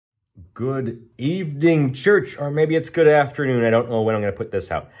good evening, church, or maybe it's good afternoon. I don't know when I'm going to put this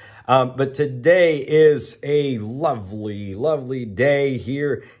out. But today is a lovely, lovely day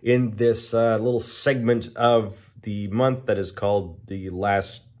here in this little segment of the month that is called the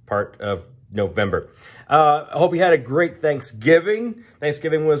last part of November. I hope you had a great Thanksgiving.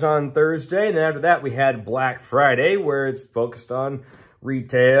 Thanksgiving was on Thursday, and then after that we had Black Friday, where it's focused on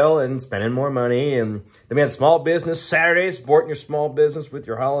retail and spending more money. And then we had Small Business Saturday, supporting your small business with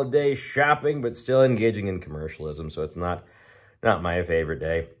your holiday shopping, but still engaging in commercialism. So it's not my favorite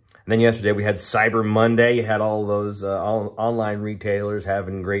day. And then yesterday we had Cyber Monday. You had all those online retailers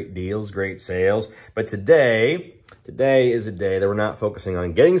having great deals, great sales. But today is a day that we're not focusing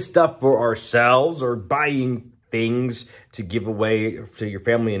on getting stuff for ourselves or buying things to give away to your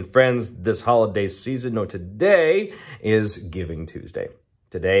family and friends this holiday season. No, today is Giving Tuesday.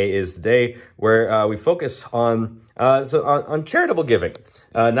 Today is the day where we focus on charitable giving,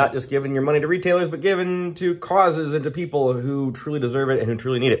 not just giving your money to retailers, but giving to causes and to people who truly deserve it and who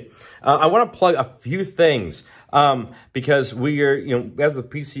truly need it. I want to plug a few things because we are, as the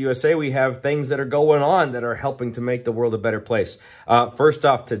PCUSA, we have things that are going on that are helping to make the world a better place. First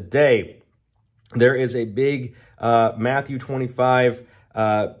off, today, there is a big Matthew 25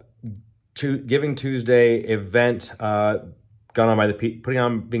 Giving Tuesday event being put on by the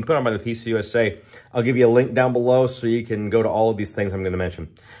PCUSA. I'll give you a link down below so you can go to all of these things I'm going to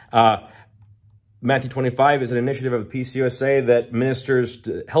mention. Matthew 25 is an initiative of the PCUSA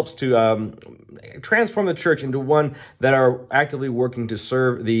that helps to transform the church into one that are actively working to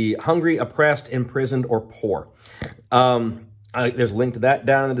serve the hungry, oppressed, imprisoned, or poor. There's a link to that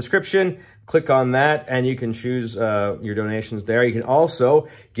down in the description. Click on that and you can choose your donations there. You can also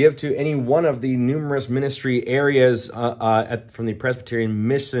give to any one of the numerous ministry areas from the Presbyterian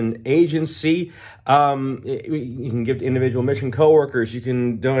Mission Agency. You can give to individual mission coworkers. You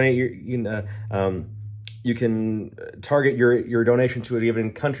can donate you can target your donation to a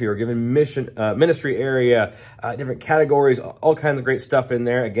given country or given ministry area, different categories, all kinds of great stuff in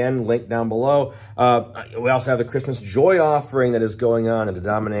there. Again, link down below. We also have the Christmas Joy Offering that is going on, a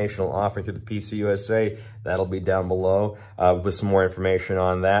denominational offering through the PCUSA. That'll be down below with some more information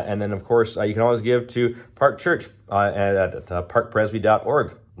on that. And then, of course, you can always give to Park Church at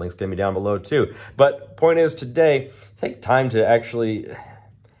parkpresby.org. Link's going to be down below, too. But point is, today, take time to actually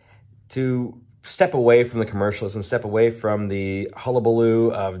step away from the commercialism, step away from the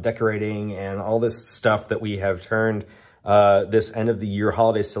hullabaloo of decorating and all this stuff that we have turned this end of the year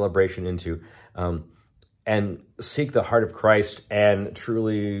holiday celebration into, and seek the heart of Christ and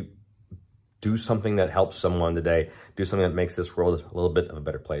truly do something that helps someone today, do something that makes this world a little bit of a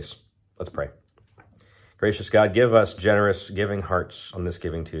better place. Let's pray. Gracious God, give us generous giving hearts on this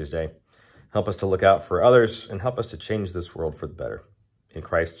Giving Tuesday. Help us to look out for others and help us to change this world for the better. In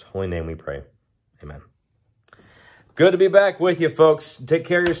Christ's holy name we pray. Amen. Good to be back with you, folks. Take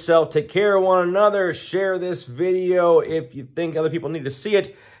care of yourself. Take care of one another. Share this video if you think other people need to see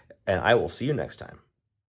it. And I will see you next time.